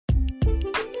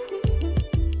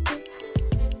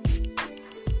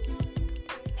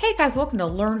Hey guys, welcome to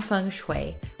Learn Feng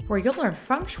Shui, where you'll learn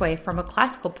Feng Shui from a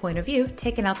classical point of view,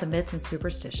 taking out the myth and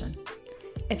superstition.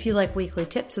 If you like weekly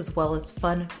tips as well as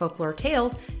fun folklore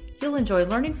tales, you'll enjoy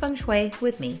learning Feng Shui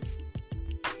with me.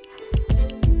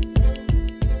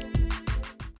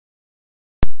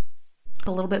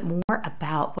 A little bit more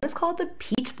about what is called the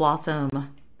peach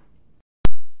blossom.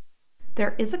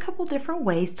 There is a couple different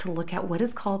ways to look at what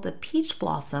is called the peach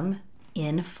blossom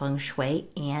in Feng Shui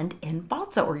and in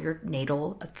Bazi, or your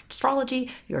natal astrology,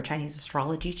 your Chinese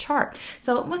astrology chart.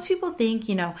 So most people think,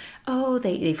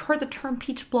 they've heard the term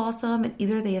peach blossom and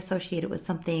either they associate it with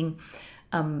something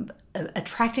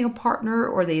attracting a partner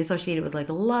or they associate it with like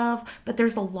love, but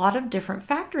there's a lot of different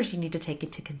factors you need to take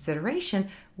into consideration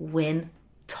when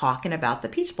talking about the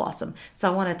peach blossom. So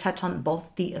I want to touch on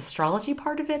both the astrology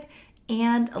part of it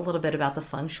and a little bit about the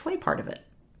Feng Shui part of it.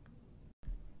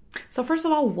 So first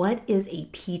of all, what is a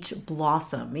peach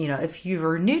blossom? If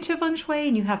you're new to Feng Shui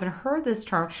and you haven't heard this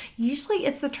term, usually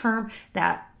it's the term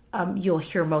that you'll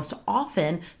hear most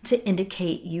often to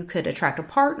indicate you could attract a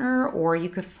partner or you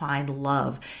could find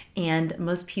love. And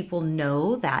most people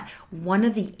know that one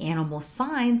of the animal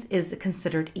signs is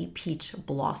considered a peach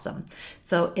blossom.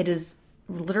 So it is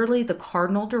literally the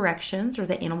cardinal directions, or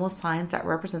the animal signs that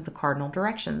represent the cardinal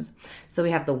directions. So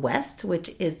we have the west,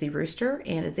 which is the rooster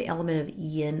and is the element of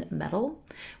yin metal.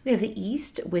 We have the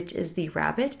east, which is the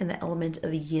rabbit and the element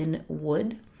of yin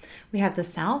wood. We have the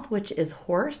south, which is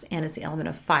horse and it's the element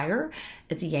of fire.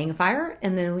 It's yang fire.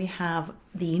 And then we have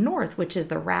the north, which is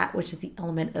the rat, which is the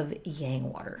element of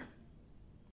yang water.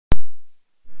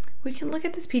 We can look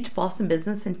at this peach blossom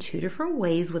business in two different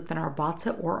ways within our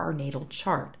Bazi or our natal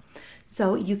chart.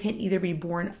 So you can either be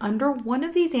born under one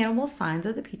of these animal signs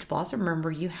of the peach blossom. Remember,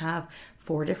 you have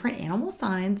 4 different animal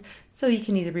signs. So you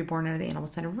can either be born under the animal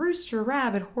sign of rooster,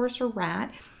 rabbit, horse, or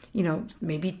rat.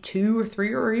 Maybe 2 or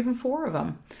 3 or even 4 of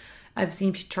them. I've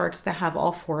seen charts that have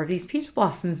all 4 of these peach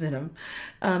blossoms in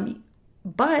them.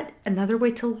 But another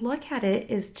way to look at it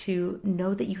is to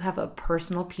know that you have a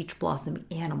personal peach blossom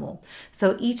animal.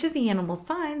 So each of the animal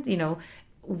signs,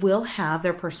 will have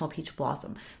their personal peach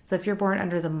blossom. So if you're born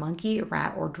under the monkey,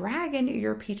 rat, or dragon,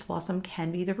 your peach blossom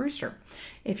can be the rooster.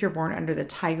 If you're born under the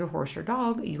tiger, horse, or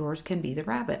dog, yours can be the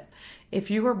rabbit. If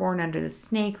you were born under the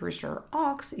snake, rooster, or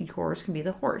ox, yours can be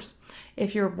the horse.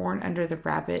 If you're born under the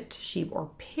rabbit, sheep, or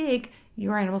pig,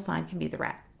 your animal sign can be the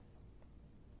rat.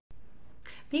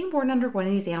 Being born under one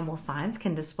of these animal signs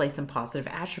can display some positive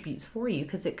attributes for you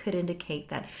because it could indicate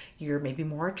that you're maybe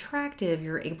more attractive,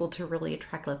 you're able to really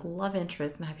attract like love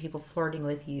interest and have people flirting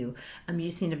with you.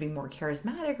 You seem to be more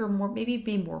charismatic or maybe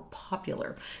be more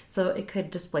popular. So it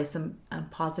could display some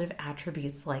positive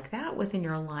attributes like that within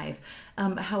your life.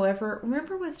 However,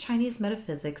 remember with Chinese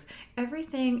metaphysics,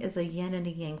 everything is a yin and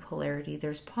a yang polarity.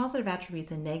 There's positive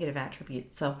attributes and negative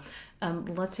attributes. So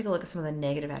let's take a look at some of the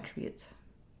negative attributes.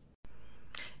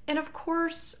 And of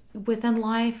course, within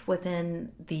life,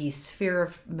 within the sphere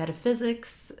of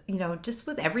metaphysics, just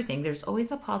with everything, there's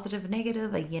always a positive,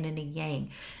 negative, a yin and a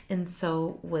yang. And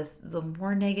so with the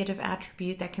more negative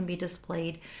attribute that can be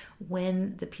displayed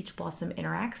when the peach blossom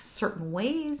interacts certain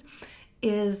ways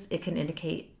is it can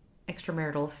indicate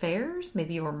extramarital affairs.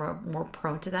 Maybe you're more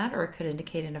prone to that, or it could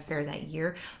indicate an affair that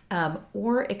year.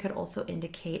 Or it could also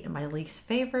indicate, my least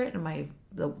favorite and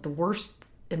the worst,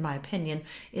 in my opinion,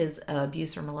 is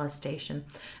abuse or molestation.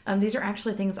 These are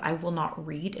actually things I will not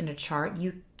read in a chart.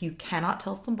 You cannot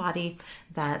tell somebody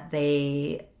that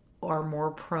they are more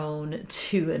prone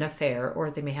to an affair, or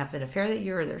they may have an affair that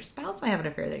year, or their spouse may have an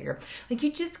affair that year. Like,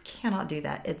 you just cannot do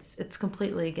that. It's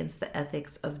completely against the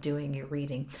ethics of doing your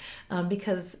reading,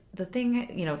 because the thing,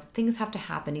 things have to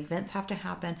happen, events have to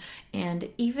happen, and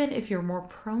even if you're more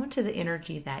prone to the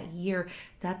energy that year,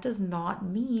 that does not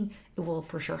mean it will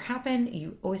for sure happen.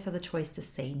 You always have the choice to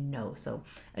say no. So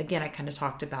again, I kind of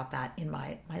talked about that in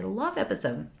my love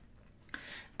episode.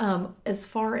 As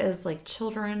far as like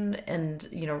children and,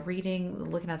 reading,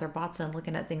 looking at their Bazi and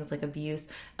looking at things like abuse,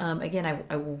 again,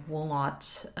 I will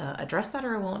not address that,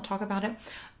 or I won't talk about it.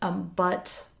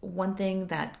 But one thing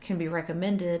that can be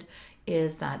recommended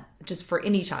is that just for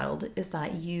any child is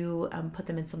that you put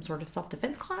them in some sort of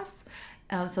self-defense class,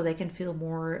 so they can feel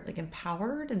more like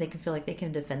empowered and they can feel like they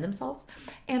can defend themselves,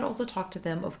 and also talk to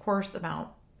them, of course,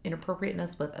 about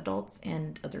inappropriateness with adults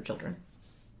and other children.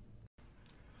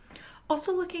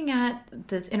 Also, looking at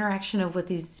this interaction with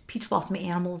these peach blossom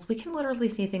animals, we can literally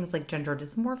see things like gender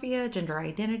dysmorphia, gender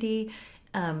identity,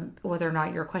 whether or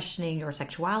not you're questioning your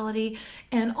sexuality,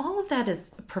 and all of that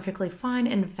is perfectly fine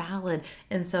and valid.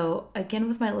 And so again,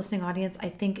 with my listening audience, I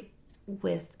think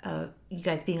with you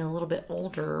guys being a little bit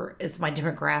older is my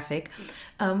demographic.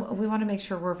 We want to make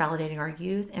sure we're validating our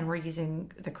youth and we're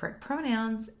using the correct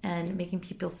pronouns and making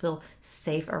people feel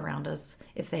safe around us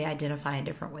if they identify in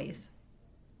different ways.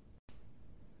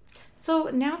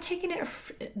 So now taking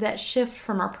that shift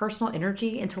from our personal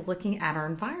energy into looking at our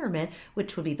environment,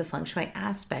 which would be the feng shui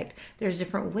aspect, there's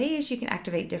different ways you can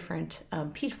activate different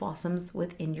peach blossoms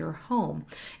within your home.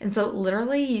 And so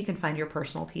literally you can find your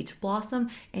personal peach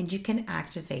blossom and you can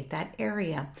activate that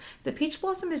area. The peach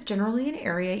blossom is generally an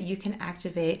area you can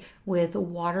activate with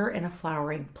water and a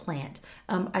flowering plant.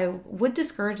 I would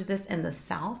discourage this in the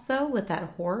south though with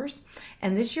that horse.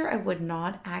 And this year I would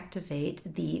not activate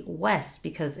the west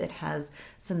because it has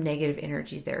some negative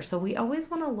energies there. So we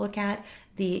always want to look at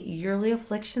the yearly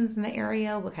afflictions in the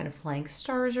area, what kind of flying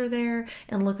stars are there,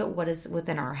 and look at what is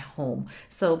within our home.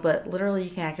 So, but literally you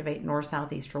can activate north,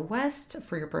 south, east, or west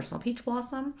for your personal peach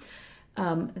blossom.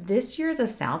 This year, the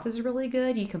south is really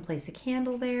good. You can place a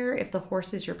candle there if the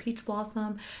horse is your peach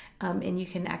blossom, and you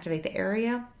can activate the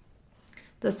area.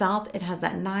 The south, it has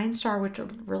that 9-star, which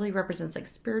really represents like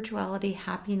spirituality,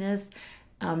 happiness.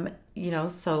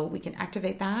 So we can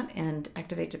activate that and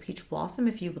activate the peach blossom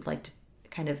if you would like to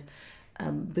kind of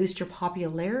boost your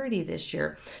popularity this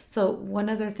year. So one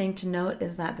other thing to note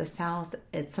is that the south,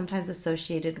 it's sometimes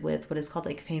associated with what is called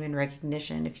like fame and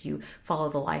recognition if you follow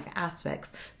the life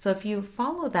aspects. So if you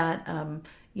follow that,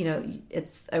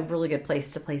 it's a really good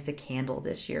place to place a candle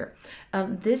this year.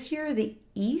 This year, the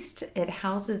east, it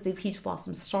houses the peach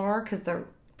blossom star because the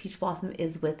peach blossom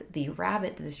is with the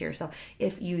rabbit this year. So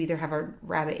if you either have a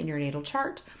rabbit in your natal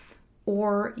chart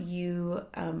or you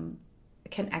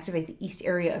can activate the east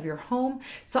area of your home.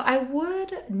 So I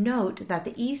would note that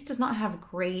the east does not have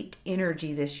great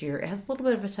energy this year. It has a little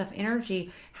bit of a tough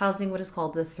energy housing what is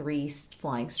called the 3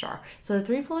 flying star. So the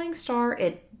 3 flying star,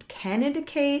 it can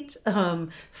indicate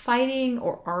fighting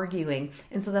or arguing.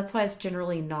 And so that's why it's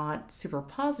generally not super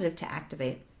positive to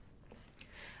activate.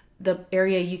 The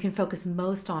area you can focus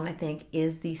most on, I think,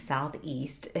 is the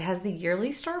southeast. It has the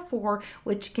yearly star 4,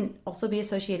 which can also be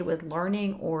associated with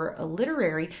learning or a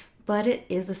literary, but it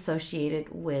is associated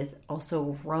with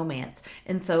also romance.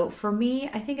 And so for me,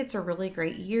 I think it's a really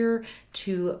great year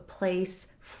to place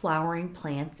flowering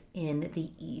plants in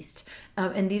the east.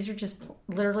 And these are just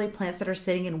literally plants that are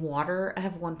sitting in water. I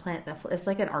have one plant that it's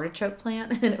like an artichoke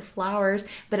plant and it flowers,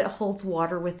 but it holds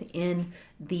water within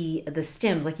the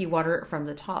stems, like you water it from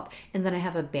the top. And then I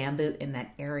have a bamboo in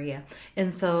that area.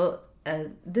 And so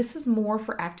this is more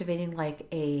for activating like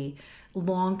a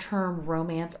long-term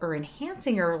romance or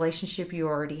enhancing a relationship you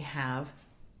already have.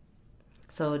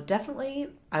 So definitely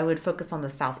I would focus on the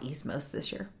southeast most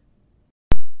this year.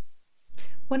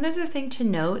 One other thing to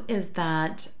note is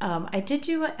that I did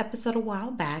do an episode a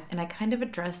while back and I kind of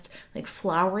addressed like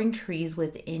flowering trees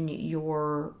within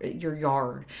your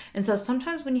yard. And so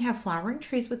sometimes when you have flowering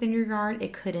trees within your yard,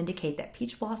 it could indicate that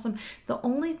peach blossom. The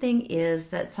only thing is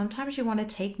that sometimes you want to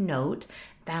take note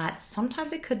that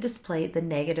sometimes it could display the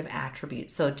negative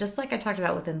attributes. So just like I talked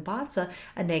about within Batsa,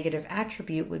 a negative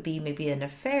attribute would be maybe an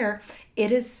affair.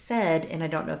 It is said, and I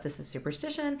don't know if this is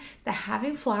superstition, that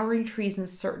having flowering trees in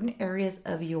certain areas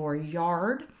of your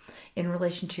yard in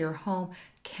relation to your home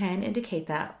can indicate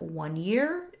that one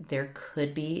year there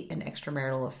could be an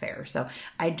extramarital affair. So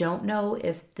I don't know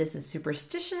if this is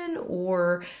superstition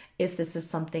or if this is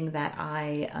something that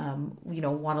I,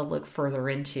 want to look further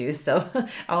into. So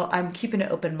I'm keeping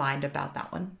an open mind about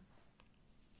that one.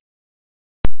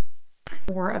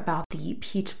 More about the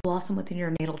peach blossom within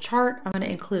your natal chart, I'm going to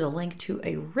include a link to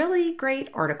a really great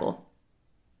article.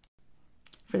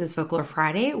 For this Folklore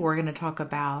Friday, we're going to talk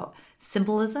about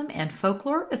symbolism and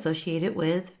folklore associated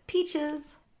with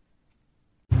peaches.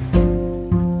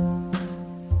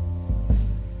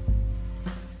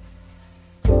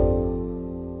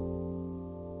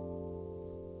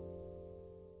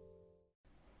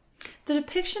 The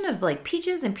depiction of like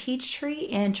peaches and peach tree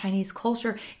in Chinese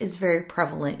culture is very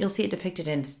prevalent. You'll see it depicted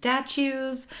in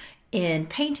statues, in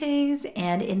paintings,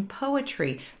 and in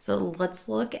poetry. So let's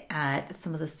look at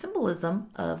some of the symbolism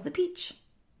of the peach.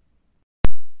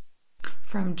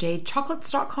 From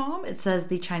jadechocolates.com, it says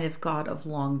the Chinese god of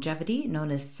longevity,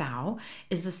 known as Sao,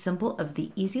 is a symbol of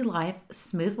the easy life,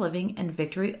 smooth living, and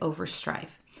victory over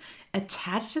strife.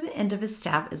 Attached to the end of his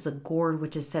staff is a gourd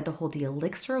which is said to hold the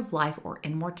elixir of life or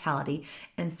immortality,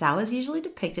 and Sao is usually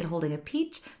depicted holding a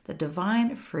peach, the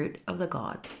divine fruit of the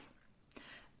gods.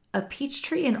 A peach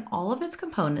tree in all of its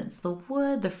components, the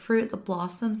wood, the fruit, the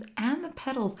blossoms, and the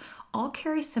petals, all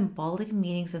carry symbolic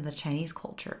meanings in the Chinese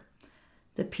culture.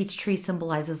 The peach tree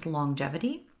symbolizes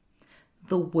longevity.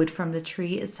 The wood from the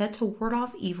tree is said to ward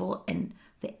off evil, and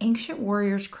The ancient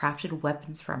warriors crafted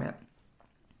weapons from it.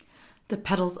 The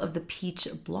petals of the peach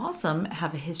blossom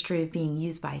have a history of being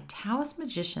used by Taoist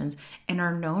magicians and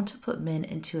are known to put men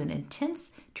into an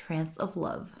intense trance of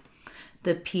love.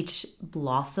 The peach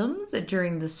blossoms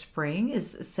during the spring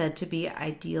is said to be an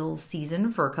ideal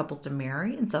season for couples to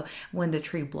marry. And so when the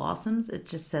tree blossoms, it's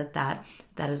just said that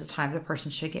that is a time the person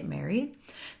should get married.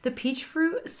 The peach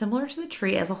fruit, similar to the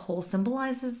tree as a whole,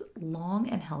 symbolizes long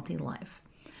and healthy life.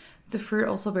 The fruit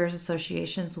also bears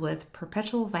associations with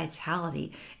perpetual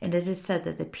vitality, and it is said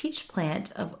that the peach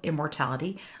plant of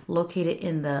immortality, located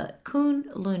in the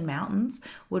Kunlun Mountains,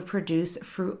 would produce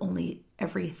fruit only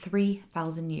every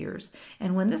 3,000 years.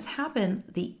 And when this happened,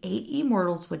 the 8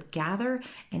 immortals would gather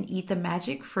and eat the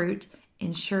magic fruit,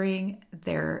 ensuring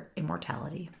their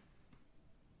immortality.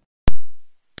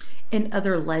 In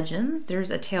other legends,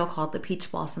 there's a tale called the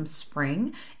Peach Blossom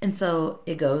Spring. And so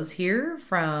it goes here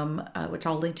from, which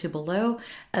I'll link to below.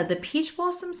 The Peach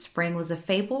Blossom Spring was a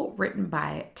fable written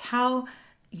by Tao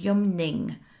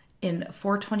Yumning in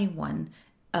 421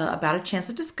 about a chance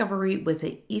of discovery with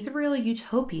an ethereal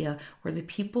utopia where the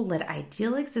people led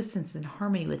ideal existence in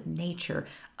harmony with nature,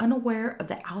 unaware of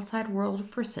the outside world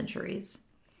for centuries.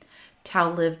 Tao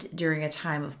lived during a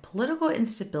time of political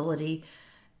instability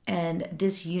and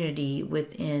disunity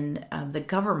within the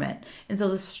government. And so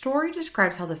the story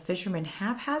describes how the fishermen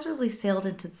haphazardly sailed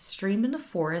into the stream in the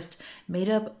forest made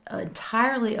up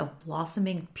entirely of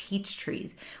blossoming peach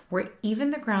trees, where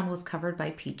even the ground was covered by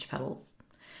peach petals.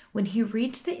 When he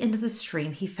reached the end of the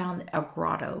stream, he found a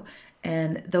grotto,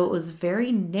 and though it was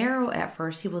very narrow at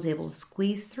first, he was able to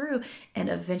squeeze through and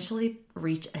eventually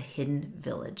reach a hidden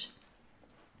village.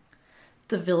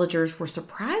 The villagers were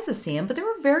surprised to see him, but they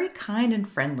were very kind and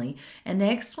friendly, and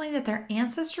they explained that their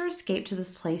ancestors escaped to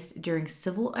this place during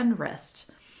civil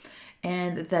unrest,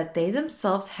 and that they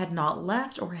themselves had not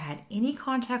left or had any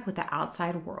contact with the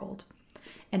outside world.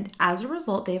 And as a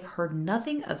result, they've heard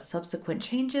nothing of subsequent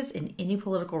changes in any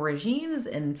political regimes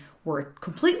and were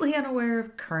completely unaware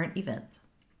of current events.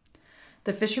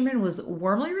 The fisherman was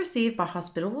warmly received by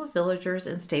hospitable villagers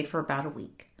and stayed for about a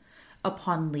week.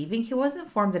 Upon leaving, he was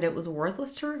informed that it was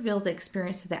worthless to reveal the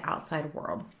experience to the outside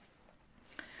world.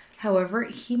 However,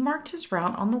 he marked his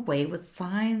route on the way with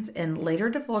signs and later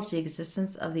divulged the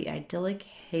existence of the idyllic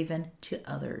haven to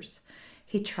others.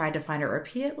 He tried to find it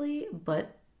repeatedly,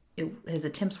 but his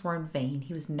attempts were in vain.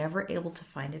 He was never able to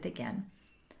find it again.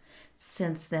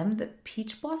 Since then, the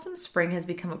Peach Blossom Spring has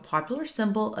become a popular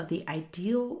symbol of the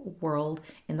ideal world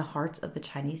in the hearts of the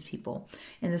Chinese people,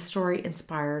 and the story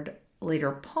inspired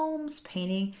later poems,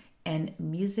 painting, and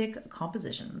music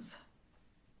compositions.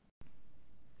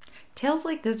 Tales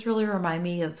like this really remind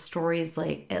me of stories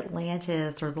like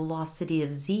Atlantis or the Lost City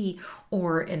of Z,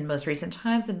 or in most recent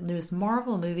times, the newest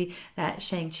Marvel movie, that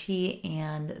Shang-Chi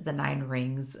and the Nine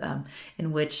Rings,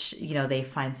 in which, they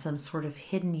find some sort of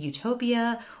hidden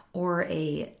utopia or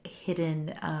a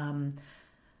hidden,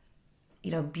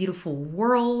 beautiful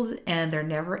world, and they're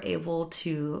never able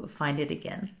to find it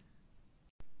again.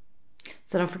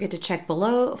 So don't forget to check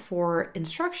below for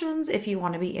instructions if you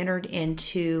want to be entered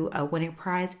into a winning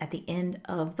prize at the end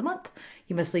of the month.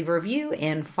 You must leave a review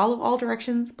and follow all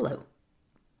directions below.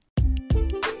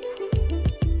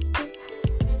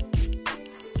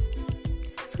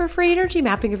 For a free energy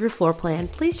mapping of your floor plan,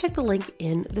 please check the link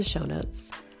in the show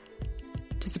notes.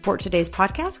 To support today's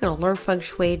podcast, go to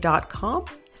learnfengshui.com,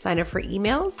 sign up for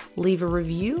emails, leave a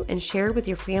review, and share with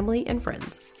your family and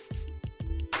friends.